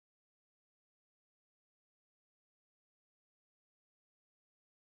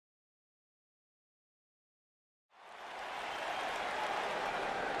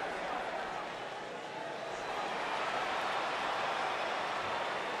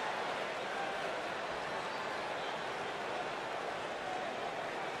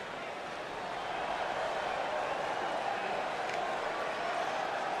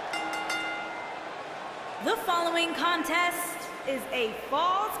The following contest is a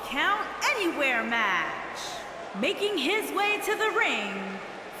Falls Count Anywhere match. Making his way to the ring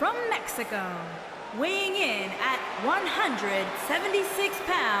from Mexico, weighing in at 176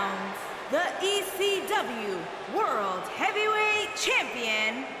 pounds, the ECW World Heavyweight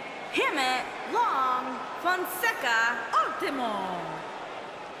Champion, Gemelo Fonseca Ultimo.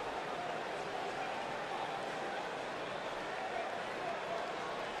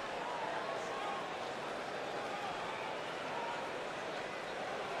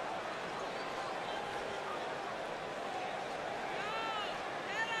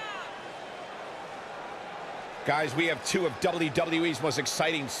 Guys, we have two of WWE's most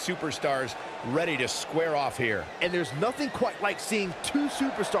exciting superstars ready to square off here. And there's nothing quite like seeing two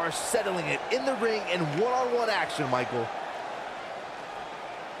superstars settling it in the ring in one-on-one action, Michael.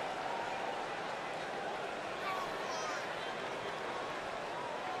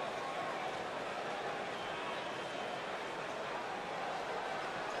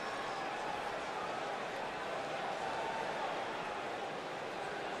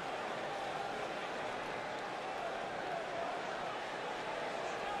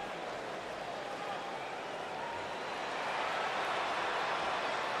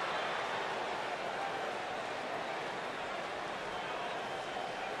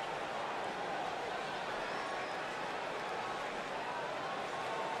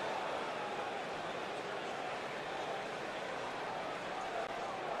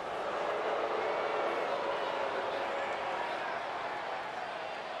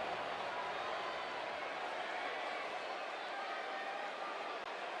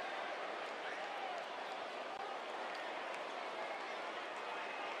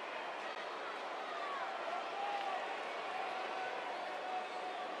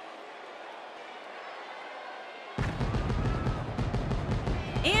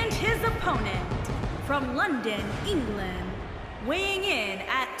 And his opponent, from London, England, weighing in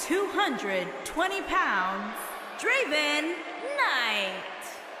at 220 pounds, Draven Knight.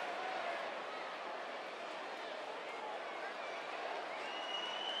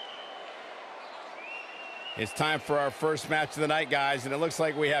 It's time for our first match of the night, guys, and it looks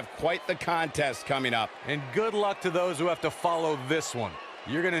like we have quite the contest coming up. And good luck to those who have to follow this one.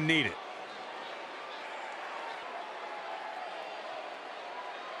 You're going to need it.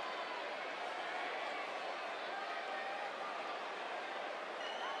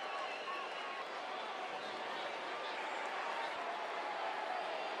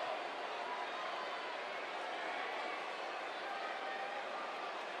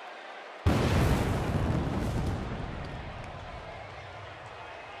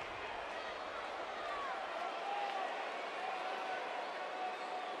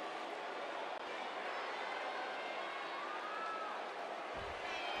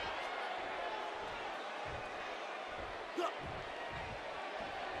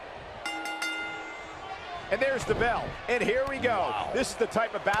 And there's the bell, and here we go. Wow. This is the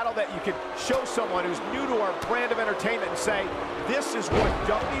type of battle that you can show someone who's new to our brand of entertainment and say, this is what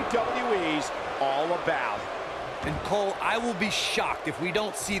WWE's all about. And Cole, I will be shocked if we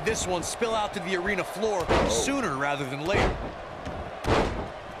don't see this one spill out to the arena floor sooner rather than later.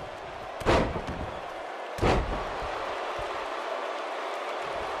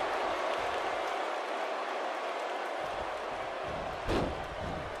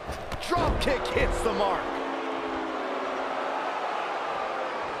 Drop kick hits the mark.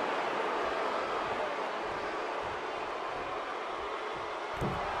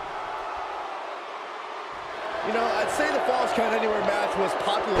 You know, I'd say the Falls Count Anywhere match was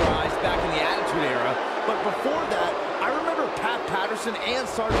popularized back in the Attitude Era, but before that, I remember Pat Patterson and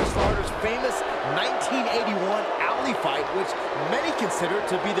Sergeant Slaughter's famous 1981 alley fight, which many consider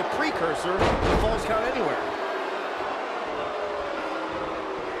to be the precursor to the Falls Count Anywhere.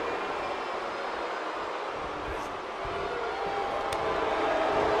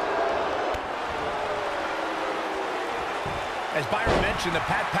 As Byron mentioned, the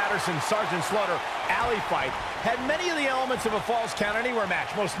Pat Patterson-Sergeant Slaughter alley fight had many of the elements of a Falls Count Anywhere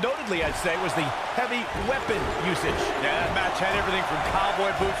match. Most notably, I'd say, was the heavy weapon usage. Yeah, that match had everything from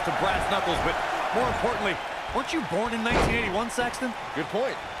cowboy boots to brass knuckles, but more importantly, weren't you born in 1981, Saxton? Good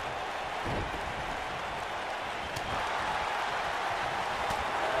point.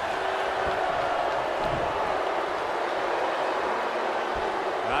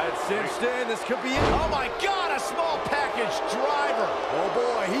 It's cinched in. This could be it. Oh, my God, a small package driver. Oh,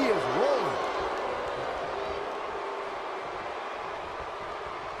 boy, he is rolling.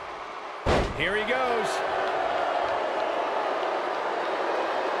 Here he goes.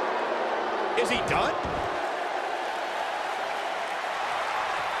 Is he done?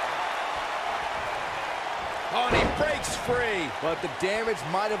 free. But the damage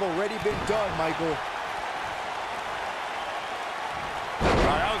might have already been done, Michael.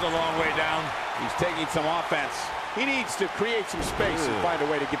 That was a long way down. He's taking some offense. He needs to create some space and find a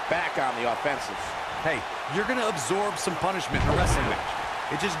way to get back on the offensive. Hey, you're going to absorb some punishment in a wrestling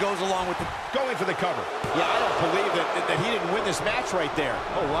match. It just goes along with the Going for the cover. Yeah, I don't believe that he didn't win this match right there.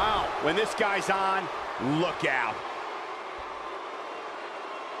 Oh, wow. When this guy's on, look out.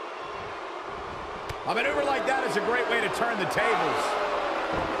 A maneuver like that is a great way to turn the tables.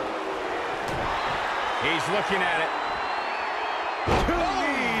 He's looking at it. 2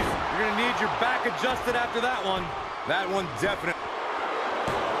 knees. You're going to need your back adjusted after that one. That one definitely.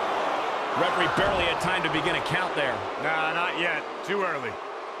 Referee barely had time to begin a count there. Nah, not yet. Too early.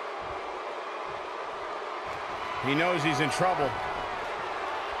 He knows he's in trouble.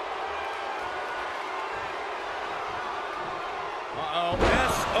 Uh-oh.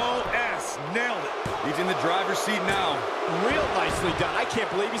 SOS. Nailed it. He's in the driver's seat now. Real nicely done. I can't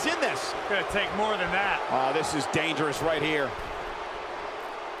believe he's in this. Gonna take more than that. Oh, this is dangerous right here.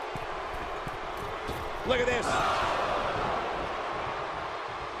 Look at this.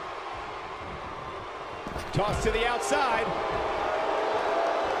 Toss to the outside.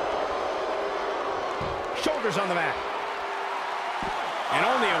 Shoulders on the mat. And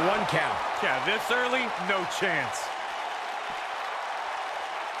only a 1 count. Yeah, this early, no chance.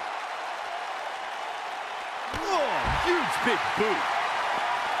 Oh, huge big boot.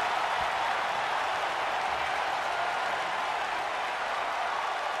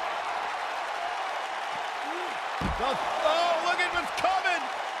 Oh, look at what's coming.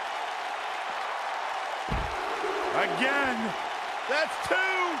 Again. That's 2.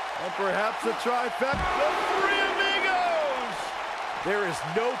 And perhaps a trifecta. The 3 amigos. There is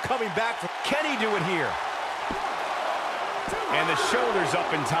no coming back from. Can he do it here? And the shoulders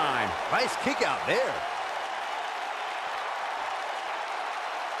up in time. Nice kick out there.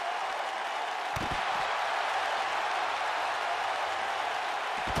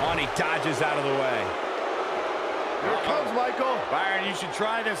 On, he dodges out of the way. Here it comes, Michael. Byron, you should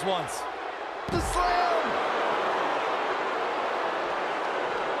try this once. The slam.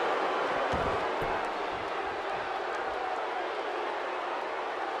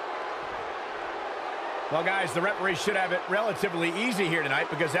 Well, guys, the referee should have it relatively easy here tonight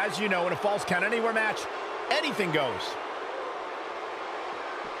because, as you know, in a Falls Count Anywhere match, anything goes.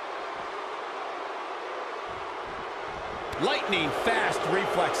 Lightning fast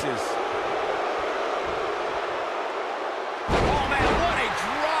reflexes. Oh, man, what a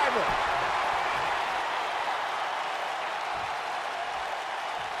driver.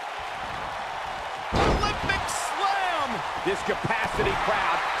 Olympic slam. This capacity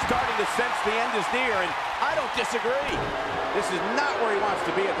crowd starting to sense the end is near, and I don't disagree. This is not where he wants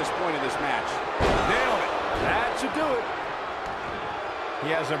to be at this point in this match. Nailed it. That should do it. He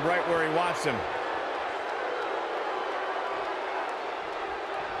has him right where he wants him.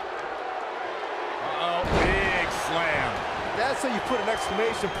 Uh-oh, big slam. That's how you put an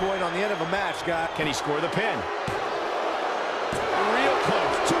exclamation point on the end of a match, guy. Can he score the pin? Real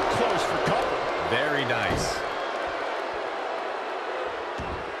close, too close for cover. Very nice.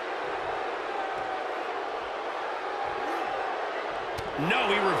 No,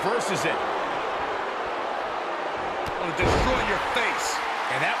 he reverses it. Want to destroy your face.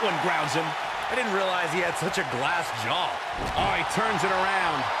 And that one grounds him. I didn't realize he had such a glass jaw. Oh, he turns it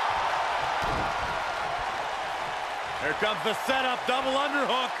around. Here comes the setup, double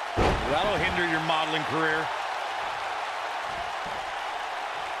underhook. That'll hinder your modeling career.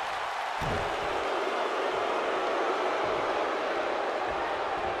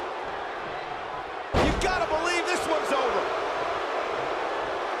 You gotta believe this one's over.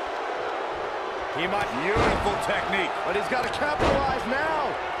 He might. Beautiful technique. But he's got to capitalize now.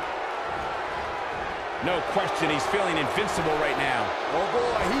 No question, he's feeling invincible right now. Oh,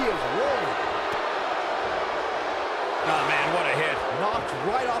 boy, he is rolling. Oh, man, what a hit. Knocked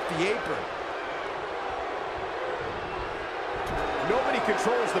right off the apron. Nobody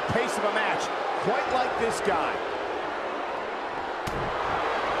controls the pace of a match quite like this guy.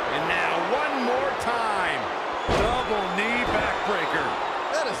 And now one more time. Double knee backbreaker.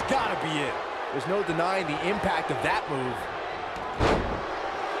 That has got to be it. There's no denying the impact of that move.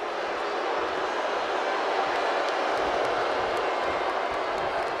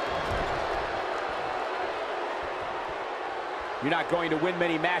 You're not going to win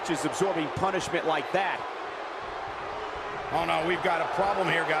many matches absorbing punishment like that. Oh, no, we've got a problem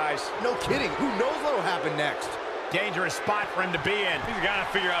here, guys. No kidding. Who knows what will happen next? Dangerous spot for him to be in. He's got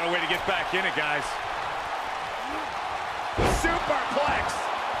to figure out a way to get back in it, guys. Superplex.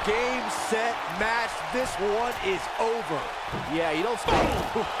 Game, set, match. This one is over. Yeah, you don't stop.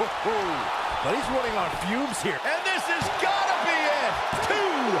 But he's running on fumes here. And this has got to be it. 2,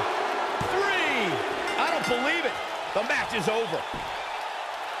 3. I don't believe it. The match is over.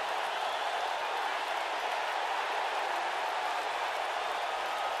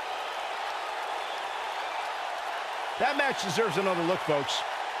 That match deserves another look, folks.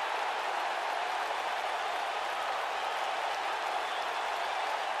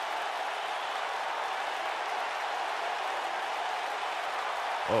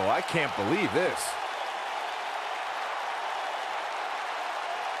 Oh, I can't believe this.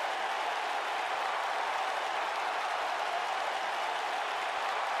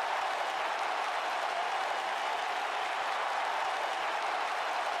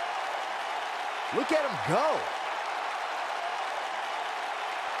 Look at him go.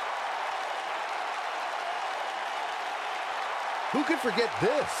 Who could forget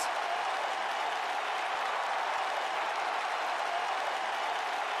this?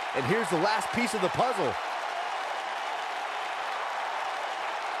 And here's the last piece of the puzzle.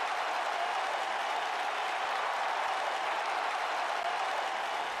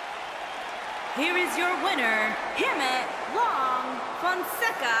 Here is your winner, Hemet Long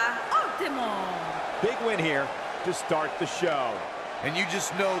Fonseca Ultimo. Big win here to start the show. And you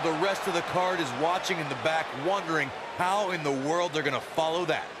just know the rest of the card is watching in the back, wondering how in the world they're going to follow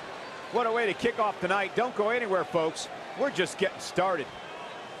that. What a way to kick off tonight. Don't go anywhere, folks. We're just getting started.